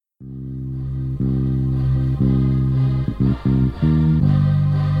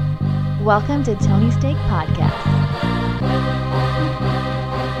Welcome to Tony Steak Podcast.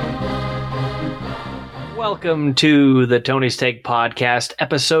 Welcome to the Tony Steak Podcast,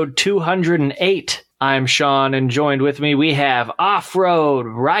 episode 208. I'm Sean, and joined with me we have Off-Road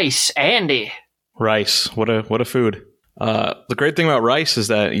Rice Andy. Rice, what a food. The great thing about rice is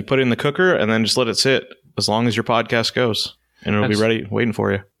that you put it in the cooker and then just let it sit as long as your podcast goes, and it'll be ready, waiting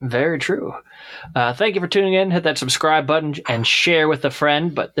for you. Very true. Thank you for tuning in. Hit that subscribe button and share with a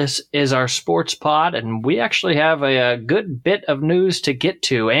friend. But this is our sports pod, and we actually have a good bit of news to get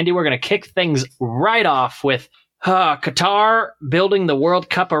to. Andy, we're going to kick things right off with Qatar building the World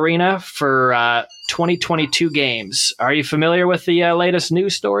Cup arena for 2022 games. Are you familiar with the latest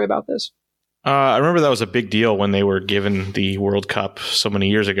news story about this? I remember that was a big deal when they were given the World Cup so many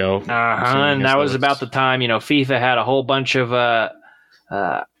years ago. And that was about the time, FIFA had a whole bunch of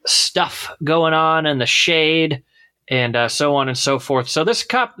stuff going on in the shade and so on and so forth. So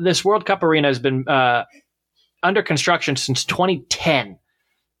this World Cup arena has been under construction since 2010.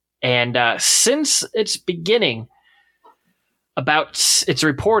 And since its beginning, it's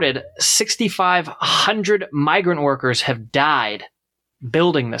reported 6,500 migrant workers have died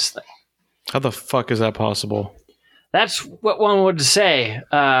building this thing. How the fuck is that possible? That's what one would say.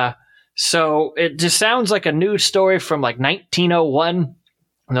 So it just sounds like a news story from like 1901.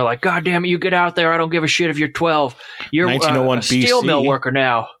 And they're like, God damn it, you get out there. I don't give a shit if you're 12. You're 1901 a steel BC. mill worker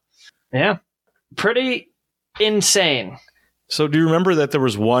now. Yeah. Pretty insane. So do you remember that there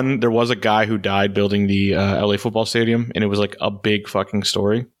was a guy who died building the LA football stadium, and it was like a big fucking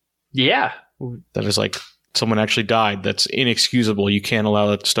story? Yeah. That is like someone actually died. That's inexcusable. You can't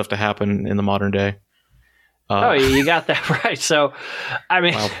allow that stuff to happen in the modern day. You got that right. So, I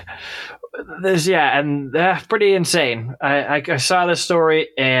mean, wow. Pretty insane. I saw this story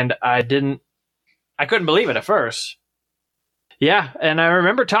and I couldn't believe it at first. Yeah, and I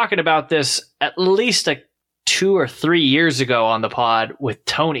remember talking about this at least 2 or 3 years ago on the pod with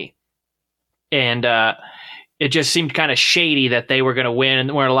Tony. And it just seemed kind of shady that they were going to win, and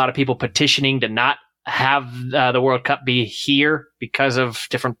there weren't a lot of people petitioning to not have the World Cup be here because of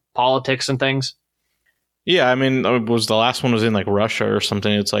different politics and things. Yeah, I mean, the last one was in like Russia or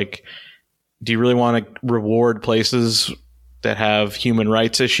something. It's like, do you really want to reward places that have human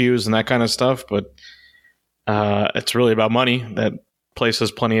rights issues and that kind of stuff? But it's really about money. That place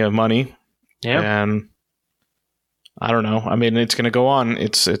has plenty of money. Yeah. And I don't know. I mean, it's going to go on.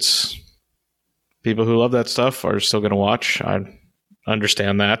 It's people who love that stuff are still going to watch. I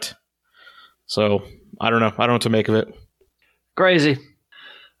understand that. So I don't know. I don't know what to make of it. Crazy.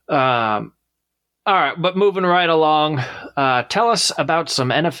 All right, but moving right along, tell us about some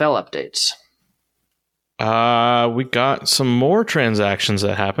NFL updates. We got some more transactions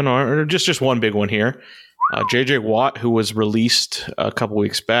that happened, or just one big one here. J.J. Watt, who was released a couple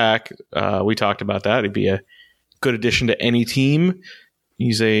weeks back, we talked about that. He'd be a good addition to any team.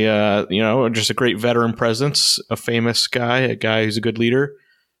 He's just a great veteran presence, a famous guy, a guy who's a good leader.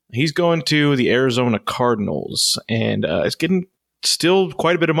 He's going to the Arizona Cardinals, and it's getting still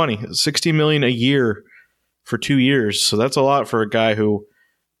quite a bit of money, $60 million a year for 2 years. So that's a lot for a guy who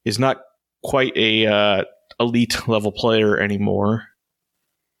is not quite a elite level player anymore.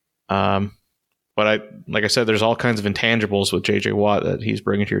 But like I said, there's all kinds of intangibles with J.J. Watt that he's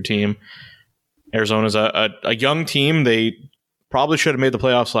bringing to your team. Arizona's a young team. They probably should have made the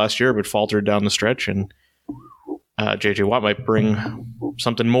playoffs last year, but faltered down the stretch. And J.J. Watt might bring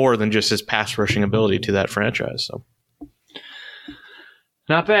something more than just his pass rushing ability to that franchise. So.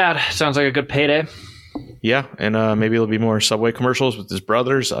 Not bad. Sounds like a good payday. Yeah, and maybe there'll be more Subway commercials with his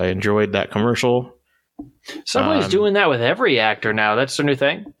brothers. I enjoyed that commercial. Subway's doing that with every actor now. That's their new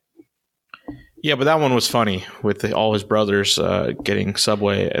thing. Yeah, but that one was funny with all his brothers getting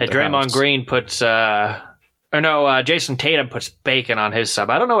Subway at the Draymond house. Green puts... Jason Tatum puts bacon on his sub.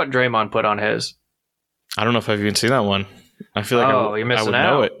 I don't know what Draymond put on his. I don't know if I've even seen that one. I feel like you're missing I would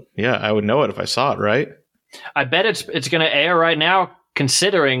out. know it. Yeah, I would know it if I saw it, right? I bet it's going to air right now,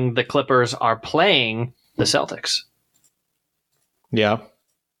 considering the Clippers are playing the Celtics. Yeah.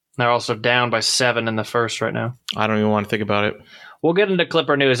 They're also down by 7 in the first right now. I don't even want to think about it. We'll get into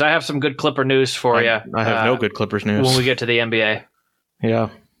Clipper news. I have some good Clipper news for you. I have no good Clippers news. When we get to the NBA. Yeah.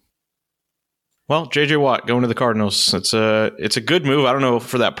 Well, J.J. Watt going to the Cardinals. It's a good move. I don't know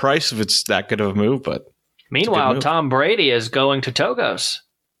for that price if it's that good of a move, but meanwhile, Tom Brady is going to Togos.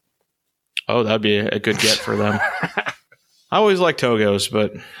 Oh, that'd be a good get for them. I always like Togos,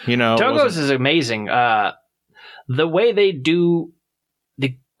 but Togos is amazing. The way they do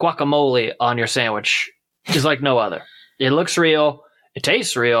the guacamole on your sandwich is like no other. It looks real. It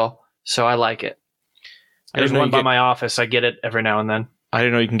tastes real. So I like it. There's one by my office. I get it every now and then. I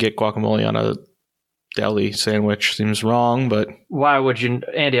didn't know you can get guacamole on a deli sandwich. Seems wrong, but Why would you,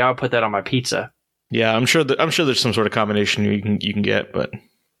 Andy? I'll put that on my pizza. yeah, I'm sure there's some sort of combination you can get, but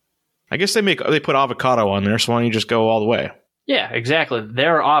I guess they put avocado on there, so why don't you just go all the way? Yeah, exactly.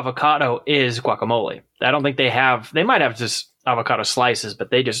 Their avocado is guacamole. I don't think they might have just avocado slices,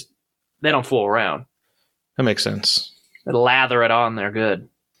 but they don't fool around. That makes sense. They lather it on there good.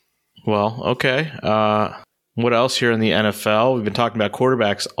 Well, okay. What else here in the NFL? We've been talking about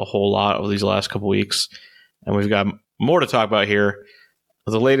quarterbacks a whole lot over these last couple weeks, and we've got more to talk about here.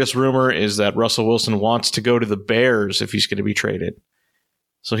 The latest rumor is that Russell Wilson wants to go to the Bears if he's going to be traded.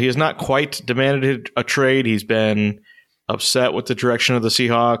 So he has not quite demanded a trade. He's been upset with the direction of the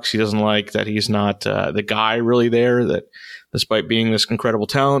Seahawks. He doesn't like that he's not the guy really there, that despite being this incredible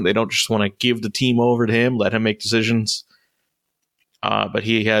talent, they don't just want to give the team over to him, let him make decisions. But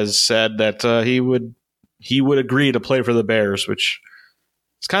he has said that he would agree to play for the Bears, which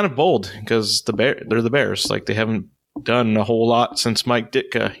is kind of bold because they're the Bears. Like, they haven't done a whole lot since Mike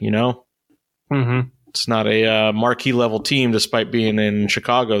Ditka, you know? Mm-hmm. It's not a marquee level team despite being in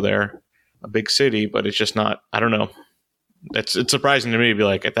Chicago there, a big city, but it's just not, I don't know. It's surprising to me to be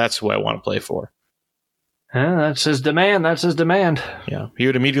like, that's who I want to play for. Yeah, that's his demand. Yeah, he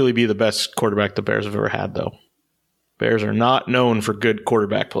would immediately be the best quarterback the Bears have ever had, though. Bears are not known for good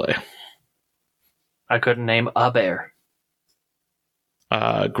quarterback play. I couldn't name a Bear.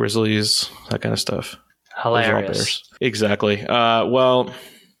 Grizzlies, that kind of stuff. Hilarious. Exactly. Well,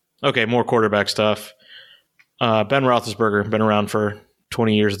 okay, more quarterback stuff. Ben Roethlisberger, been around for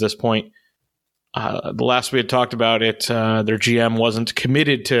 20 years at this point. The last we had talked about it, their GM wasn't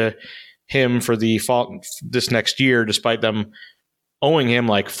committed to him for the fall this next year, despite them owing him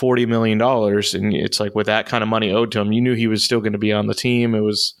like $40 million. And it's like, with that kind of money owed to him, you knew he was still going to be on the team. It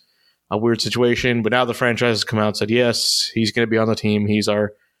was a weird situation. But now the franchise has come out and said, yes, he's going to be on the team. He's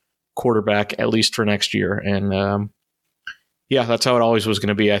our quarterback, at least for next year. And yeah, that's how it always was going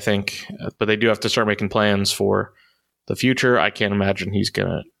to be, I think. But they do have to start making plans for the future. I can't imagine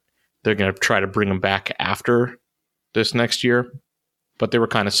they're going to try to bring him back after this next year. But they were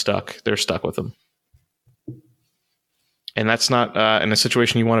kind of stuck. They're stuck with him. And that's not in a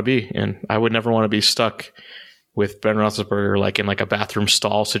situation you want to be in. I would never want to be stuck with Ben Roethlisberger like in like a bathroom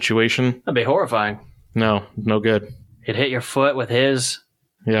stall situation. That'd be horrifying. No good. He'd hit your foot with his.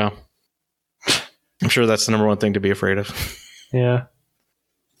 Yeah. I'm sure that's the number one thing to be afraid of. Yeah.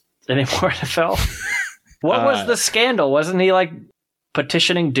 Any more NFL? What was the scandal? Wasn't he like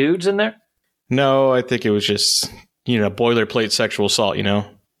petitioning dudes in there? No, I think it was just, boilerplate sexual assault,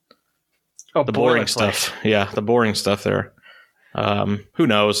 Oh, the boring stuff. Yeah, the boring stuff there. Who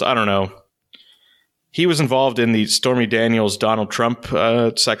knows? I don't know. He was involved in the Stormy Daniels Donald Trump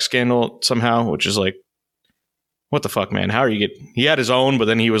sex scandal somehow, which is like, what the fuck, man? How are you he had his own, but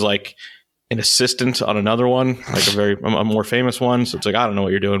then he was like an assistant on another one, like a more famous one. So it's like, I don't know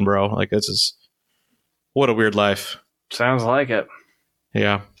what you're doing, bro. Like, what a weird life. Sounds like it.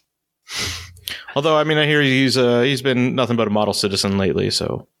 Yeah. Although, I mean, I hear he's been nothing but a model citizen lately,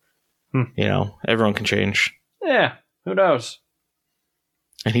 so everyone can change. Yeah, who knows?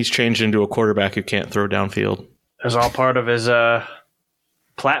 And he's changed into a quarterback who can't throw downfield. It was all part of his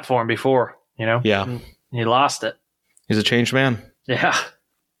platform before, Yeah. He lost it. He's a changed man. Yeah.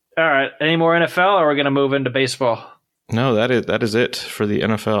 All right. Any more NFL, or are we going to move into baseball? No, that is it for the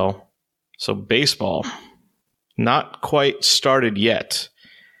NFL. So baseball, not quite started yet,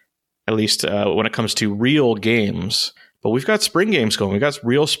 at least when it comes to real games. But we've got spring games going. We've got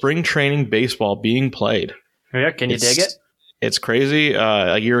real spring training baseball being played. Yeah, can you dig it? It's crazy.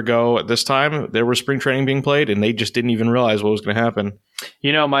 A year ago at this time, there was spring training being played, and they just didn't even realize what was going to happen.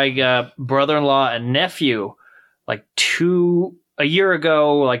 My brother-in-law and nephew, a year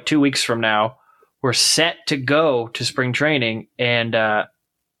ago, like 2 weeks from now, were set to go to spring training, and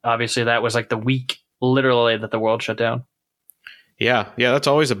obviously that was like the week, literally, that the world shut down. Yeah, that's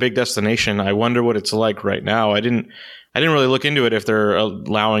always a big destination. I wonder what it's like right now. I didn't really look into it if they're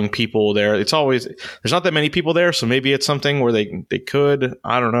allowing people there. It's always, there's not that many people there, so maybe it's something where they could.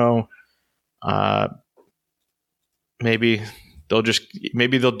 I don't know. Maybe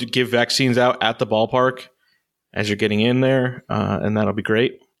they'll give vaccines out at the ballpark as you're getting in there, and that'll be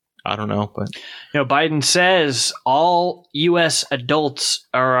great. I don't know, but Biden says all U.S. adults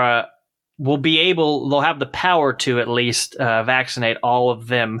they'll have the power to at least vaccinate all of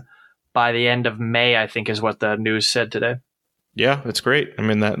them by the end of May, I think is what the news said today. Yeah, it's great. I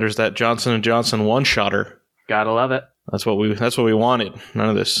mean, there's that Johnson & Johnson one-shotter. Gotta love it. That's what we wanted. None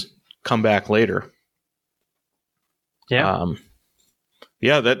of this come back later. Yeah.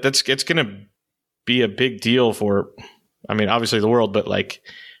 It's going to be a big deal for I mean, obviously the world, but like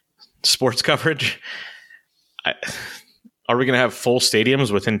sports coverage. Are we going to have full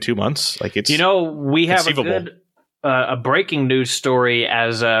stadiums within 2 months? Like it's, we have conceivable. a breaking news story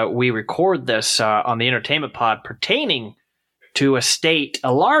as we record this on the Entertainment Pod pertaining to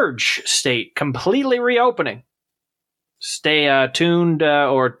a large state, completely reopening. Stay tuned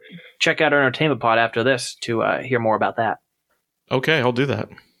or check out our Entertainment Pod after this to hear more about that. Okay, I'll do that.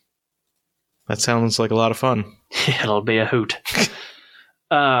 That sounds like a lot of fun. It'll be a hoot.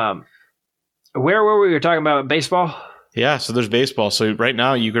 Where were we? We were talking about baseball? Yeah, so there's baseball. So right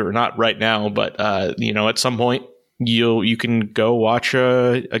now, not right now, but at some point you can go watch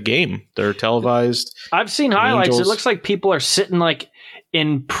a game. They're televised. I've seen highlights. Angels. It looks like people are sitting like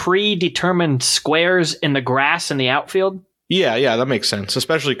in predetermined squares in the grass in the outfield. Yeah, that makes sense.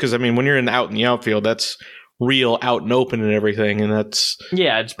 Especially because when you're out in the outfield, that's real out and open and everything, and that's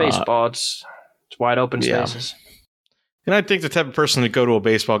it's baseball. It's wide open spaces. And I think the type of person to go to a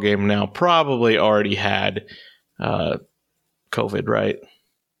baseball game now probably already had COVID, right?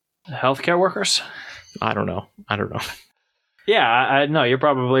 Healthcare workers? I don't know. Yeah, I know you're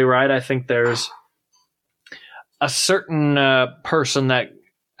probably right. I think there's a certain person that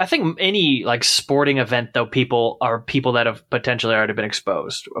I think any like sporting event though people that have potentially already been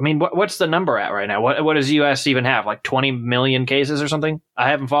exposed. I mean, what's the number at right now? What does U.S. even have? Like 20 million cases or something? I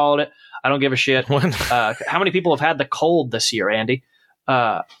haven't followed it. I don't give a shit. How many people have had the cold this year, Andy?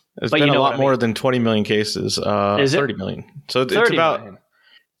 It's been a lot more than 20 million cases. Is 30 million. So it's about million.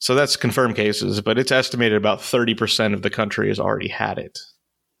 So that's confirmed cases, but it's estimated about 30% of the country has already had it.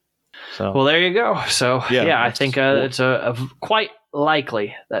 So well, there you go. So yeah I think it's a quite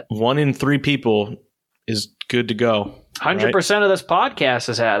likely that 1 in 3 people is good to go. 100% of this podcast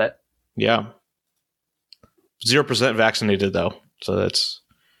has had it. Yeah. 0% vaccinated though. So that's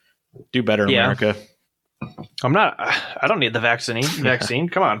do better, America. I don't need the vaccine.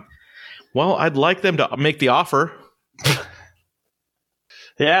 Come on. Well, I'd like them to make the offer.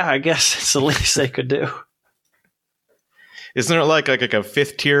 Yeah, I guess it's the least they could do. Isn't there like a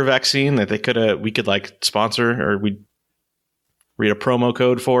 5th tier vaccine that we could like sponsor, or we'd read a promo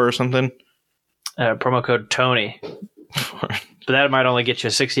code for or something? Promo code Tony. But that might only get you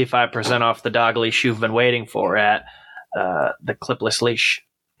 65% off the dog leash you've been waiting for at the clipless leash.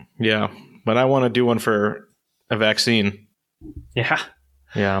 Yeah, but I want to do one for a vaccine. Yeah.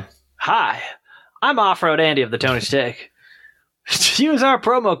 Yeah. Hi, I'm Off-Road Andy of the Tony Steak. Use our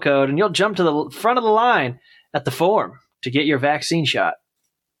promo code and you'll jump to the front of the line at the Forum to get your vaccine shot.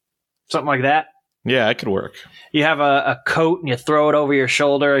 Something like that. Yeah, it could work. You have a coat and you throw it over your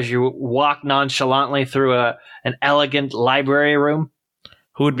shoulder as you walk nonchalantly through an elegant library room.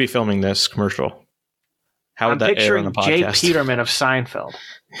 Who would be filming this commercial? How would that air on the podcast? Jay Peterman of Seinfeld.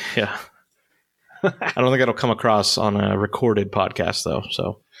 Yeah. I don't think it'll come across on a recorded podcast, though.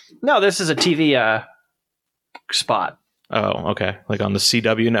 So no, this is a TV spot. Oh, okay. Like on the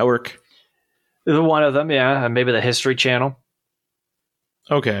CW network? One of them, yeah. And maybe the History Channel.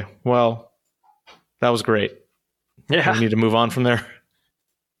 Okay. Well, that was great. Yeah. We need to move on from there.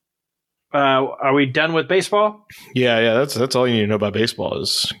 Are we done with baseball? Yeah. That's all you need to know about baseball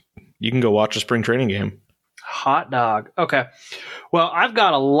is you can go watch a spring training game. Hot dog. Okay. Well, I've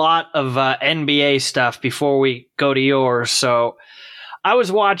got a lot of NBA stuff before we go to yours. So I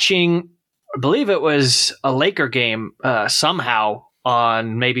was watching, I believe it was a Laker game somehow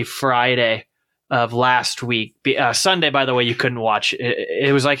on maybe Friday of last week. Sunday, by the way, you couldn't watch.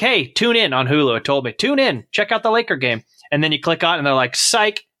 It was like, hey, tune in on Hulu. It told me, tune in, check out the Laker game. And then you click on it and they're like,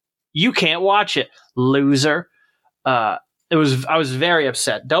 psych, you can't watch it, loser. I was very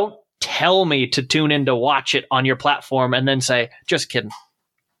upset. Don't tell me to tune in to watch it on your platform and then say, just kidding.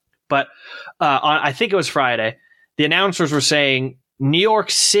 But I think it was Friday, the announcers were saying New York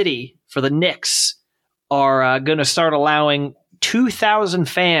City for the Knicks are going to start allowing 2,000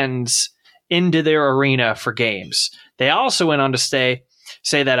 fans into their arena for games. They also went on to say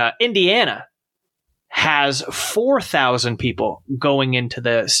that Indiana has 4,000 people going into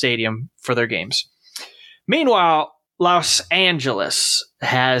the stadium for their games. Meanwhile, Los Angeles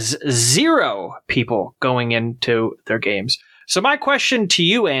has 0 people going into their games. So my question to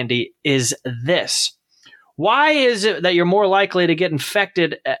you, Andy, is this. Why is it that you're more likely to get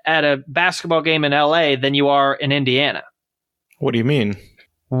infected at a basketball game in LA than you are in Indiana? What do you mean?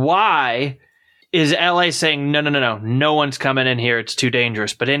 Why is LA saying, no one's coming in here, it's too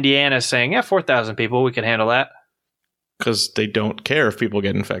dangerous, but Indiana's saying, 4,000 people, we can handle that? Because they don't care if people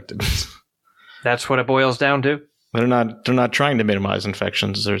get infected. That's what it boils down to? They're not trying to minimize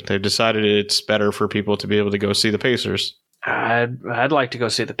infections. They've decided it's better for people to be able to go see the Pacers. I'd like to go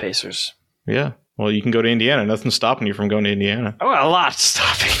see the Pacers. Yeah. Well, you can go to Indiana. Nothing's stopping you from going to Indiana. Oh, a lot's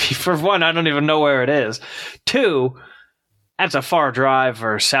stopping me. For one, I don't even know where it is. Two, that's a far drive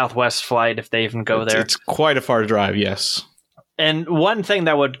or Southwest flight if they even go there. It's quite a far drive, yes. And one thing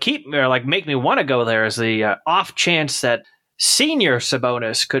that would keep me or like make me want to go there is the off chance that senior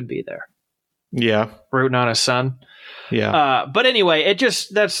Sabonis could be there. Yeah. Rooting on his son. Yeah. But anyway,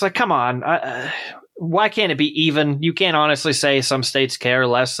 that's like, come on. Why can't it be even? You can't honestly say some states care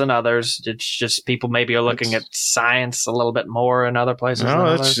less than others. It's just people maybe are looking at science a little bit more in other places.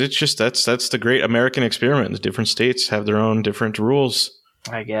 No, it's just that's the great American experiment. The different states have their own different rules,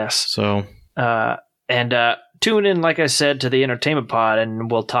 I guess. So, and tune in, like I said, to the Entertainment Pod, and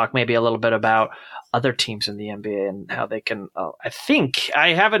we'll talk maybe a little bit about other teams in the NBA and how they can. I think I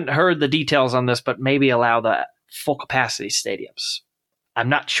haven't heard the details on this, but maybe allow the full capacity stadiums. I'm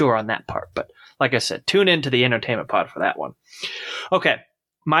not sure on that part, but. Like I said, tune in to the Entertainment Pod for that one. Okay,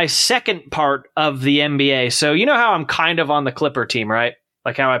 my second part of the NBA. So you know how I'm kind of on the Clipper team, right?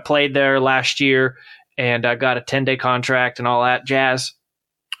 Like how I played there last year and I got a 10-day contract and all that jazz.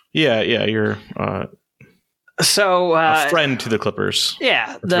 Yeah, you're a friend to the Clippers.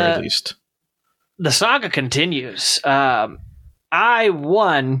 Yeah, at the very least. The saga continues. I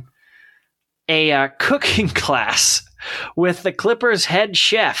won a cooking class with the Clippers head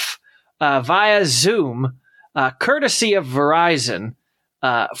chef. Via Zoom, courtesy of Verizon,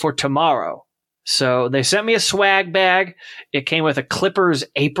 for tomorrow. So they sent me a swag bag. It came with a Clippers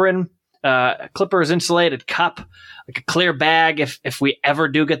apron, Clippers insulated cup, like a clear bag if we ever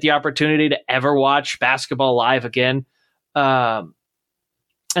do get the opportunity to ever watch basketball live again. And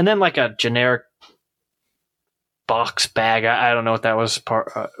then like a generic box bag. I don't know what that was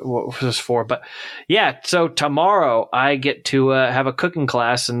what was for, but yeah. So tomorrow I get to have a cooking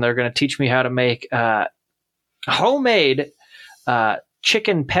class, and they're going to teach me how to make homemade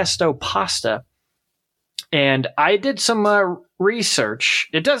chicken pesto pasta. And I did some research.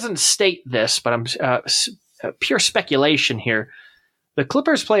 It doesn't state this, but I'm pure speculation here. The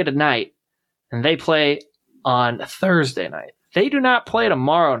Clippers play tonight, and they play on Thursday night. They do not play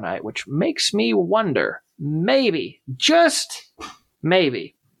tomorrow night, which makes me wonder. Maybe, just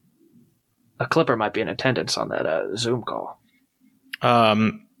maybe, a Clipper might be in attendance on that Zoom call.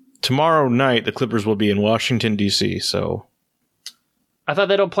 Tomorrow night, the Clippers will be in Washington, D.C., so... I thought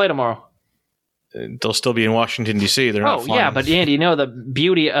they don't play tomorrow. They'll still be in Washington, D.C. They're not flying. Yeah, but Andy, you know the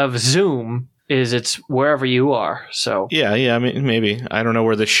beauty of Zoom is it's wherever you are, so... Yeah, I mean, maybe. I don't know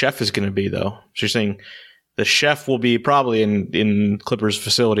where the chef is going to be, though. So you're saying... The chef will be probably in Clippers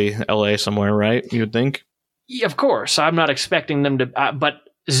facility, LA somewhere, right? You would think? Yeah, of course. I'm not expecting them to... but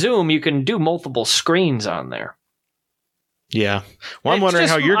Zoom, you can do multiple screens on there. Yeah. Well, I'm wondering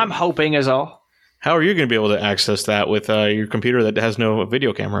how you're... I'm hoping is all. How are you going to be able to access that with your computer that has no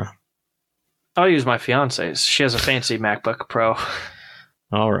video camera? I'll use my fiance's. She has a fancy MacBook Pro.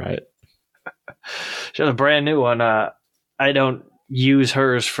 All right. She has a brand new one. I don't use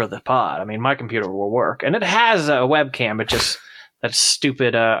hers for the pod. I mean, my computer will work, and it has a webcam. It just that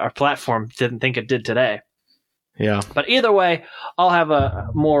stupid our platform didn't think it did today. Yeah. But either way, I'll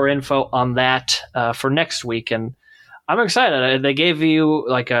have more info on that for next week, and I'm excited. They gave you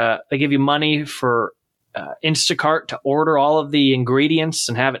money for Instacart to order all of the ingredients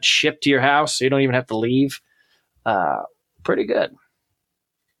and have it shipped to your house, so you don't even have to leave. Pretty good.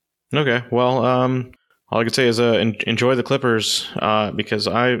 Okay. Well, all I can say is enjoy the Clippers because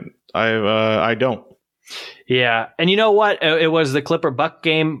I don't. Yeah, and you know what? It was the Clipper-Buck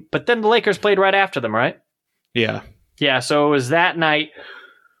game, but then the Lakers played right after them, right? Yeah. Yeah, so it was that night.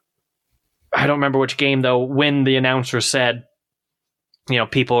 I don't remember which game, though, when the announcer said,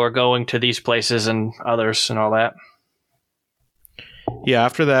 people are going to these places and others and all that. Yeah,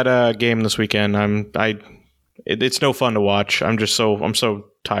 after that game this weekend, it's no fun to watch. I'm so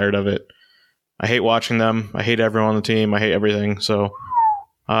tired of it. I hate watching them. I hate everyone on the team. I hate everything. So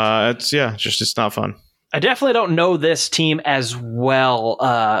it's not fun. I definitely don't know this team as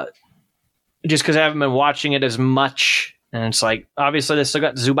well, just because I haven't been watching it as much. And it's like, obviously they still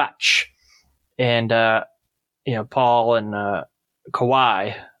got Zubac and Paul and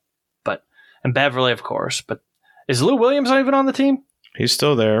Kawhi, and Beverly, of course. But is Lou Williams not even on the team? He's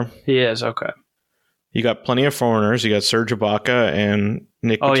still there. He is, okay. You got plenty of foreigners. You got Serge Ibaka and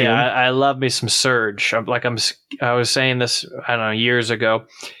Nick Batum. Oh, yeah, I love me some Serge. I was saying this, I don't know, years ago.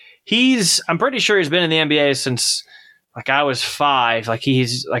 I'm pretty sure he's been in the NBA since, I was 5.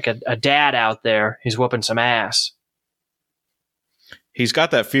 He's like a dad out there. He's whooping some ass. He's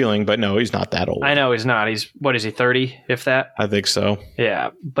got that feeling, but no, he's not that old. I know he's not. What is he, 30, if that? I think so.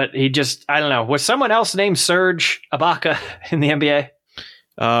 Yeah, but he just, I don't know. Was someone else named Serge Ibaka in the NBA?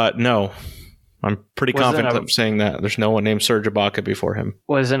 No. I'm pretty Wasn't confident a- of saying that. There's no one named Serge Ibaka before him.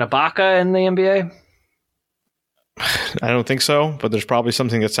 Wasn't Ibaka in the NBA? I don't think so, but there's probably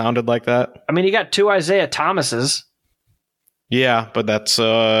something that sounded like that. I mean, you got 2 Isaiah Thomases. Yeah, but that's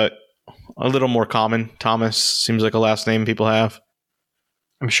a little more common. Thomas seems like a last name people have.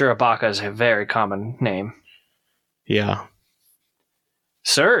 I'm sure Ibaka is a very common name. Yeah.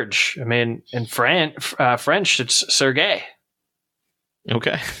 Serge. I mean, in French, it's Sergei.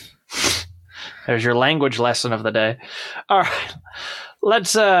 Okay. There's your language lesson of the day. All right.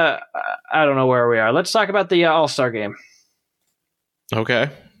 Let's, I don't know where we are. Let's talk about the All-Star game. Okay.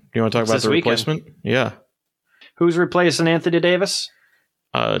 You want to talk It's about this the weekend. replacement? Yeah. Who's replacing Anthony Davis?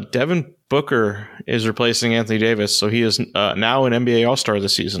 Devin Booker is replacing Anthony Davis, so he is now an NBA All-Star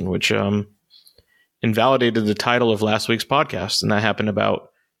this season, which invalidated the title of last week's podcast, and that happened about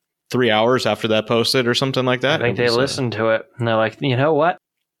 3 hours after that posted or something like that. I think It they was, listened to it, and they're like, you know what?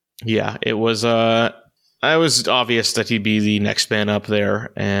 Yeah, it was. It was obvious that he'd be the next man up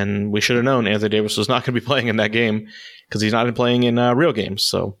there, and we should have known Anthony Davis was not going to be playing in that game because he's not playing in real games.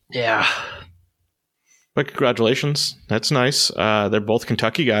 So, Yeah. but congratulations, that's nice. They're both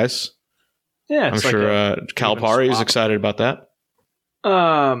Kentucky guys. Yeah, I'm it's like sure Calipari is swap. excited about that.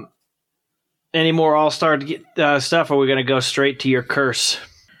 Any more All-Star stuff, or are we going to go straight to your curse?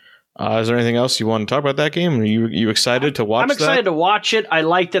 Is there anything else you want to talk about that game? Are you excited to watch I'm excited that? to watch it. I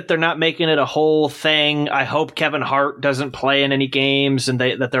like that they're not making it a whole thing. I hope Kevin Hart doesn't play in any games and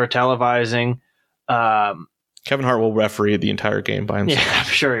that they're televising. Kevin Hart will referee the entire game by himself. Yeah, I'm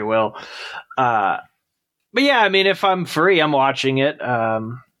sure he will. But yeah, I mean, if I'm free, I'm watching it.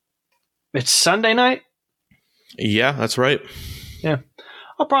 It's Sunday night. Yeah, that's right.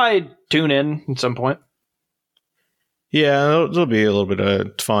 I'll probably tune in at some point. Yeah, there'll be a little bit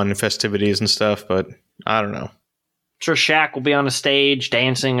of fun and festivities and stuff, but I don't know. I'm sure Shaq will be on a stage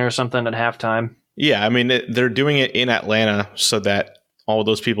dancing or something at halftime. Yeah, I mean, they're doing it in Atlanta so that all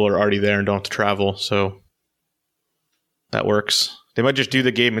those people are already there and don't have to travel, so that works. They might just do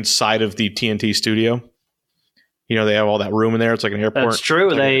the game inside of the TNT studio. You know, they have all that room in there. It's like an airport. That's true.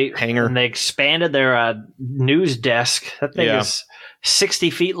 It's like a hangar. And they expanded their news desk. That thing is 60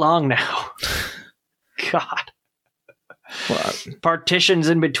 feet long now. God. Well, Partitions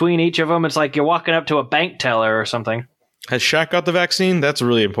in between each of them. It's like you're walking up to a bank teller or something. has Shaq got the vaccine? That's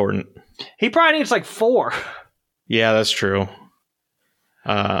really important. He probably needs like 4. Yeah, that's true.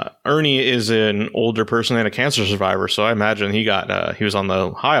 Ernie is an older person and a cancer survivor, so I imagine he was on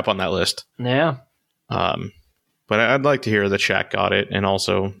the high up on that list. Yeah. But I'd like to hear that Shaq got it, and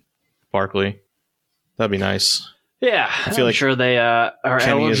also Barkley. That'd be nice. Yeah. I feel like sure they are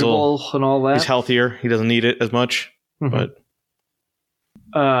Kenny is eligible and all that. He's healthier. He doesn't need it as much. Mhm.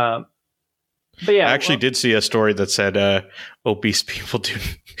 But yeah. I actually did see a story that said obese people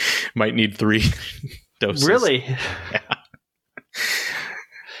might need 3 doses. Really? Yeah.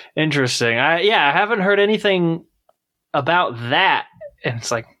 Interesting. I haven't heard anything about that. And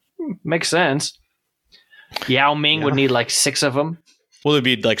it's like, makes sense. Yao Ming would need like 6 of them. Well, it'd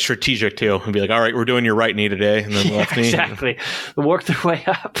be like strategic too. It'd be like, all right, we're doing your right knee today, and then the left knee. Exactly. Work their way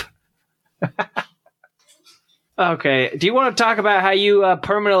up. Okay. Do you want to talk about how you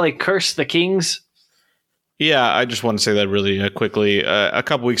permanently cursed the Kings? Yeah, I just want to say that really quickly. A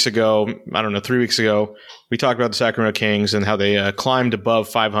couple weeks ago, I don't know, 3 weeks ago, we talked about the Sacramento Kings and how they climbed above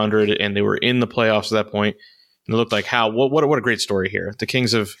 500 and they were in the playoffs at that point. And it looked like what a great story here. The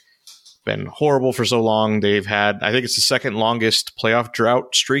Kings have been horrible for so long. They've had, I think it's the second longest playoff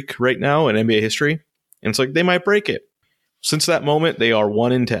drought streak right now in NBA history. And it's like they might break it. Since that moment, they are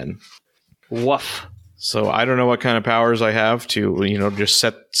 1-10. Woof. So I don't know what kind of powers I have to, just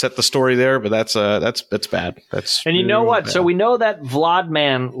set the story there, but that's bad. That's And you really, know really what? bad. So we know that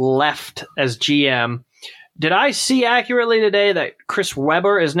Vladman left as GM. Did I see accurately today that Chris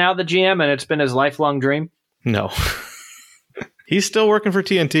Webber is now the GM and it's been his lifelong dream? No. He's still working for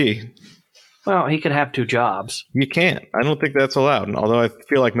TNT. Well, he could have 2 jobs. You can't. I don't think that's allowed. Although I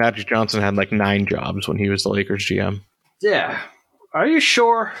feel like Magic Johnson had like 9 jobs when he was the Lakers GM. Yeah. Are you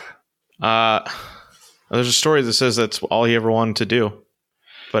sure? There's a story that says that's all he ever wanted to do.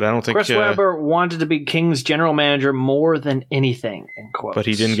 But I don't think Chris Webber wanted to be Kings general manager more than anything, in quotes. But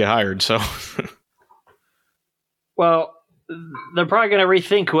he didn't get hired, so Well, they're probably going to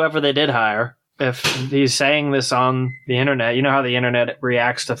rethink whoever they did hire if he's saying this on the internet. You know how the internet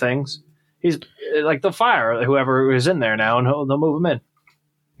reacts to things? He's like, they'll fire whoever is in there now and they'll move him in.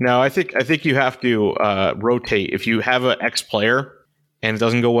 No, I think you have to rotate. If you have an ex-player and it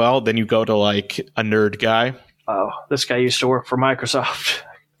doesn't go well, then you go to like a nerd guy. Oh, this guy used to work for Microsoft.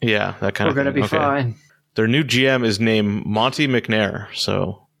 Yeah, that kind We're of going to thing. be fine. Their new GM is named Monty McNair,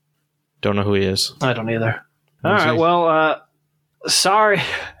 so Don't know who he is. I don't either. All right. Well, sorry,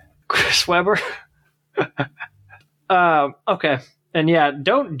 Chris Webber. Okay. And yeah,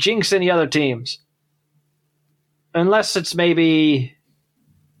 don't jinx any other teams. Unless it's maybe...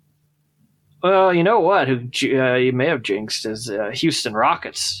 Well, you know what? Who you may have jinxed is Houston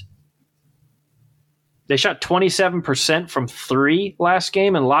Rockets. They shot 27% from 3 last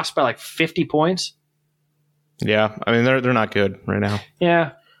game and lost by like 50 points. Yeah, I mean, they're not good right now.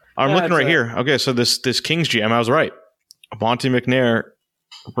 Yeah. I'm looking right here. Okay, so this Kings GM, I was right. Monte McNair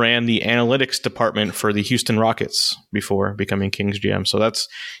ran the analytics department for the Houston Rockets before becoming Kings GM. So that's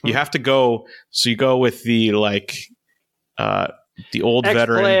you have to go. So you go with the the old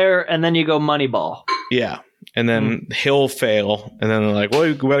veteran player, and then you go Moneyball. Yeah, and then he'll fail, and then they're like, "Well,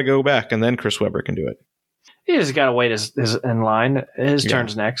 you got to go back," and then Chris Webber can do it. He just got to wait his in line. His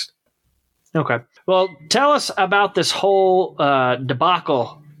turn's next. Okay. Well, tell us about this whole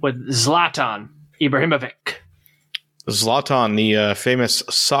debacle with Zlatan Ibrahimovic. Zlatan, the famous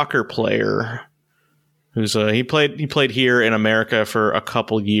soccer player, who's he played here in America for a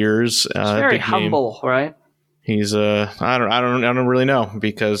couple years. He's very humble, right? He's I don't really know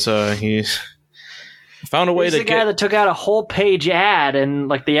because he's found a way he's to the guy that took out a whole page ad in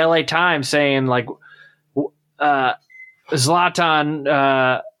like the LA Times saying like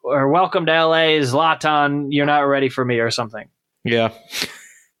Zlatan or welcome to LA, Zlatan, you're not ready for me or something. Yeah.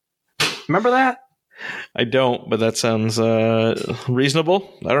 Remember that? I don't, but that sounds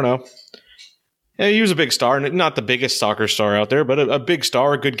reasonable. I don't know. Yeah, he was a big star, not the biggest soccer star out there, but a big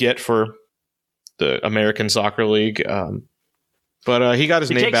star, a good get for the American Soccer League. But he got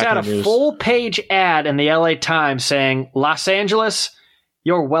his name back in the news. He takes out a full-page ad in the LA Times saying, Los Angeles,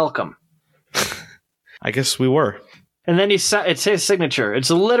 you're welcome. I guess we were. And then it's his signature. It's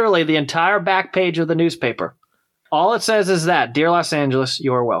literally the entire back page of the newspaper. All it says is that, Dear Los Angeles,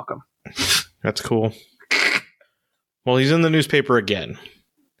 you're welcome. That's cool. Well, he's in the newspaper again.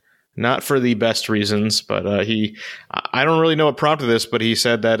 Not for the best reasons, but I don't really know what prompted this, but he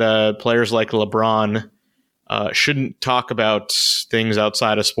said that players like LeBron shouldn't talk about things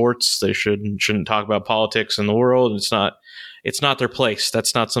outside of sports. They shouldn't talk about politics in the world. It's not their place.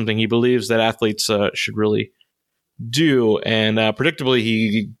 That's not something he believes that athletes should really do. And predictably,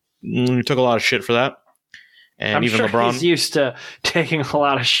 he took a lot of shit for that. And I'm even sure LeBron, he's used to taking a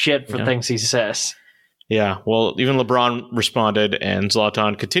lot of shit for things he says. Yeah, well, even LeBron responded, and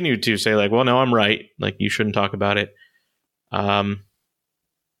Zlatan continued to say, like, well, no, I'm right. Like, you shouldn't talk about it.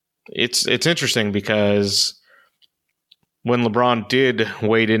 It's interesting because when LeBron did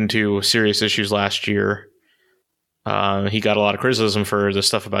wade into serious issues last year, he got a lot of criticism for the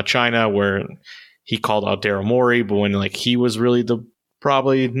stuff about China, where he called out Daryl Morey, but when like he was really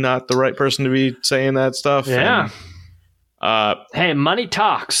probably not the right person to be saying that stuff. Yeah. And, hey, money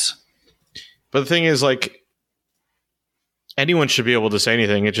talks. But the thing is, like, anyone should be able to say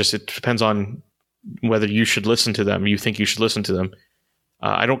anything. It depends on whether you should listen to them. You think you should listen to them.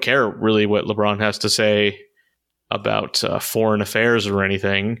 I don't care really what LeBron has to say about foreign affairs or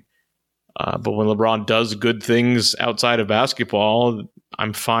anything. But when LeBron does good things outside of basketball,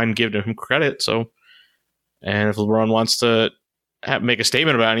 I'm fine giving him credit. And if LeBron wants to make a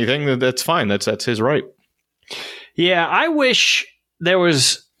statement about anything, that's fine. That's his right. Yeah, I wish there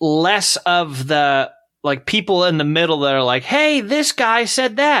was less of the like people in the middle that are like, hey, this guy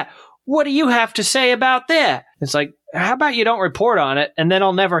said that. What do you have to say about that? It's like, how about you don't report on it and then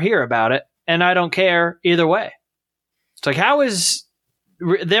I'll never hear about it and I don't care either way. It's like, how is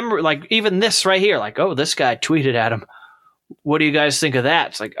them like even this right here? Like, oh, this guy tweeted at him. What do you guys think of that?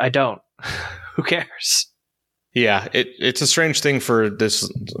 It's like, I don't. Who cares? Yeah, it's a strange thing for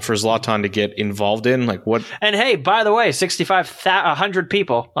Zlatan to get involved in. Like what? And hey, by the way, 6,500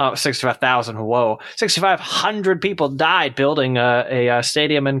 people. Oh, 65,000. Whoa, 6,500 people died building a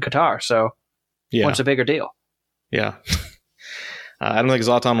stadium in Qatar. So, what's a bigger deal? Yeah, I don't think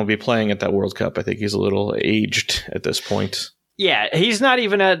Zlatan will be playing at that World Cup. I think he's a little aged at this point. Yeah, he's not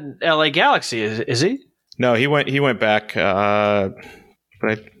even at LA Galaxy, is he? No, he went back. But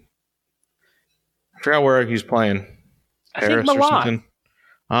I forgot where he's playing. Paris or something.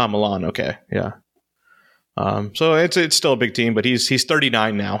 Milan. Okay, yeah. So it's still a big team, but he's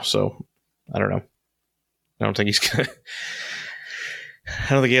 39 now, so I don't know. I don't think he's gonna. I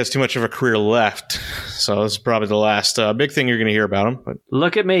don't think he has too much of a career left. So this is probably the last big thing you're going to hear about him. But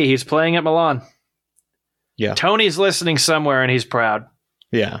look at me, he's playing at Milan. Yeah, Tony's listening somewhere, and he's proud.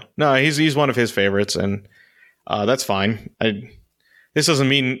 Yeah, no, he's one of his favorites, and that's fine. this doesn't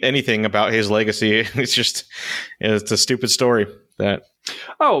mean anything about his legacy. It's a stupid story that.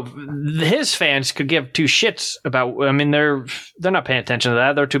 Oh, his fans could give two shits about. I mean, they're not paying attention to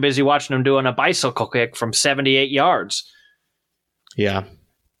that. They're too busy watching him doing a bicycle kick from 78 yards. Yeah.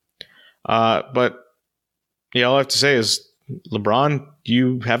 But yeah, all I have to say is, LeBron,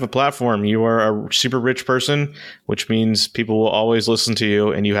 you have a platform. You are a super rich person, which means people will always listen to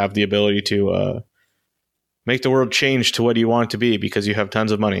you, and you have the ability to make the world change to what you want it to be because you have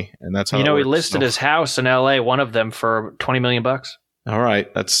tons of money, and that's how. He works. listed his house in L.A., one of them, for $20 million. All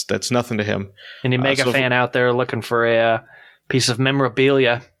right, that's nothing to him. And you make a fan out there looking for a piece of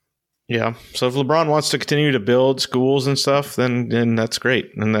memorabilia. Yeah. So if LeBron wants to continue to build schools and stuff, then that's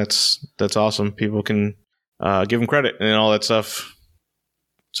great, and that's awesome. People can give him credit and all that stuff.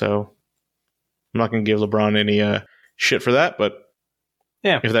 So I'm not going to give LeBron any shit for that, but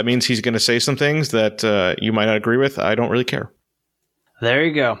yeah, if that means he's going to say some things that you might not agree with, I don't really care. There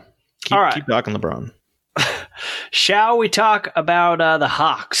you go. All right. Keep talking, LeBron. Shall we talk about the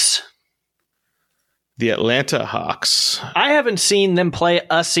Hawks? The Atlanta Hawks. I haven't seen them play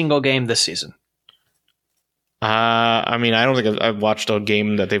a single game this season. I mean, I don't think I've watched a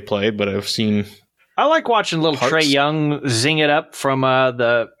game that they've played, but I've seen. I like watching little parts. Trae Young zing it up from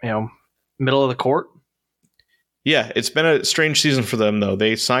the middle of the court. Yeah, it's been a strange season for them, though.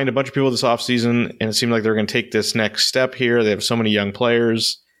 They signed a bunch of people this offseason, and it seemed like they're going to take this next step here. They have so many young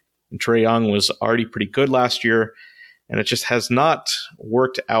players. And Trae Young was already pretty good last year, and it just has not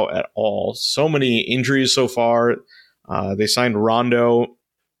worked out at all. So many injuries so far. They signed Rondo,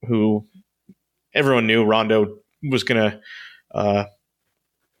 who everyone knew Rondo was going to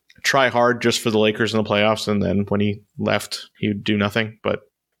try hard just for the Lakers in the playoffs, and then when he left, he would do nothing. But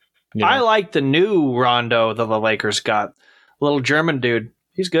I like the new Rondo that the Lakers got. Little German dude.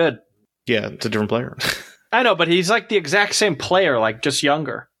 He's good. Yeah, it's a different player. I know, but he's like the exact same player, like just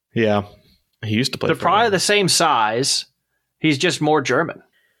younger. Yeah. He used to play. They're probably the same size. He's just more German.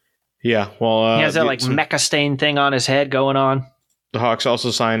 Yeah, well... he has that mecha stain thing on his head going on. The Hawks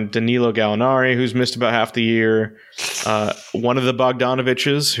also signed Danilo Gallinari, who's missed about half the year. One of the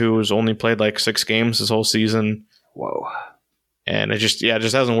Bogdanoviches, who's only played like 6 games this whole season. Whoa. And it just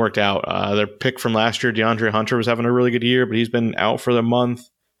hasn't worked out. Their pick from last year, DeAndre Hunter, was having a really good year, but he's been out for the month.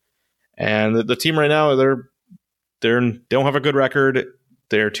 And the team right now, they don't have a good record.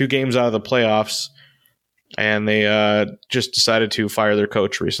 They're 2 games out of the playoffs, and they just decided to fire their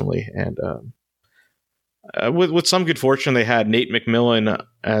coach recently. And with some good fortune, they had Nate McMillan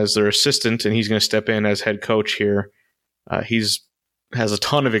as their assistant, and he's going to step in as head coach here. Has a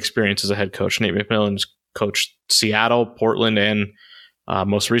ton of experience as a head coach. Nate McMillan's coached Seattle, Portland, and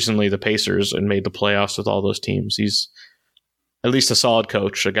most recently the Pacers, and made the playoffs with all those teams. He's at least a solid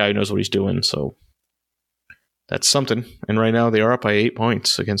coach, a guy who knows what he's doing. So that's something. And right now they are up by 8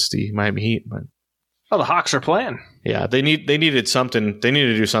 points against the Miami Heat. But the Hawks are playing. Yeah, they needed something. They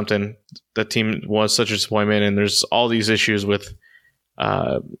needed to do something. The team was such a disappointment, and there's all these issues with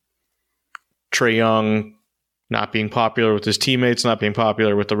Trae Young not being popular with his teammates, not being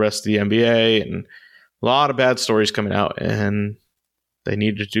popular with the rest of the NBA, and a lot of bad stories coming out, and they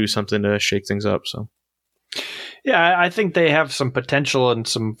needed to do something to shake things up. So, yeah, I think they have some potential and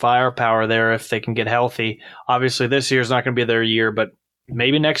some firepower there if they can get healthy. Obviously, this year's not going to be their year, but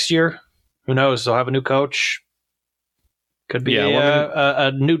maybe next year. Who knows? They'll have a new coach. Could be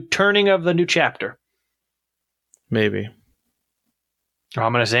a new turning of the new chapter. Maybe.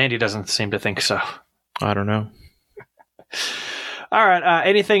 Ominous Andy doesn't seem to think so. I don't know. All right.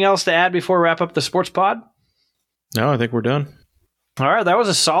 Anything else to add before we wrap up the sports pod? No, I think we're done. All right. That was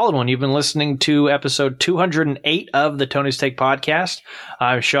a solid one. You've been listening to episode 208 of the Tony's Take podcast.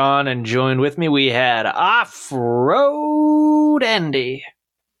 I'm Sean, and joined with me we had Off-Road Andy.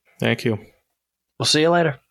 Thank you. We'll see you later.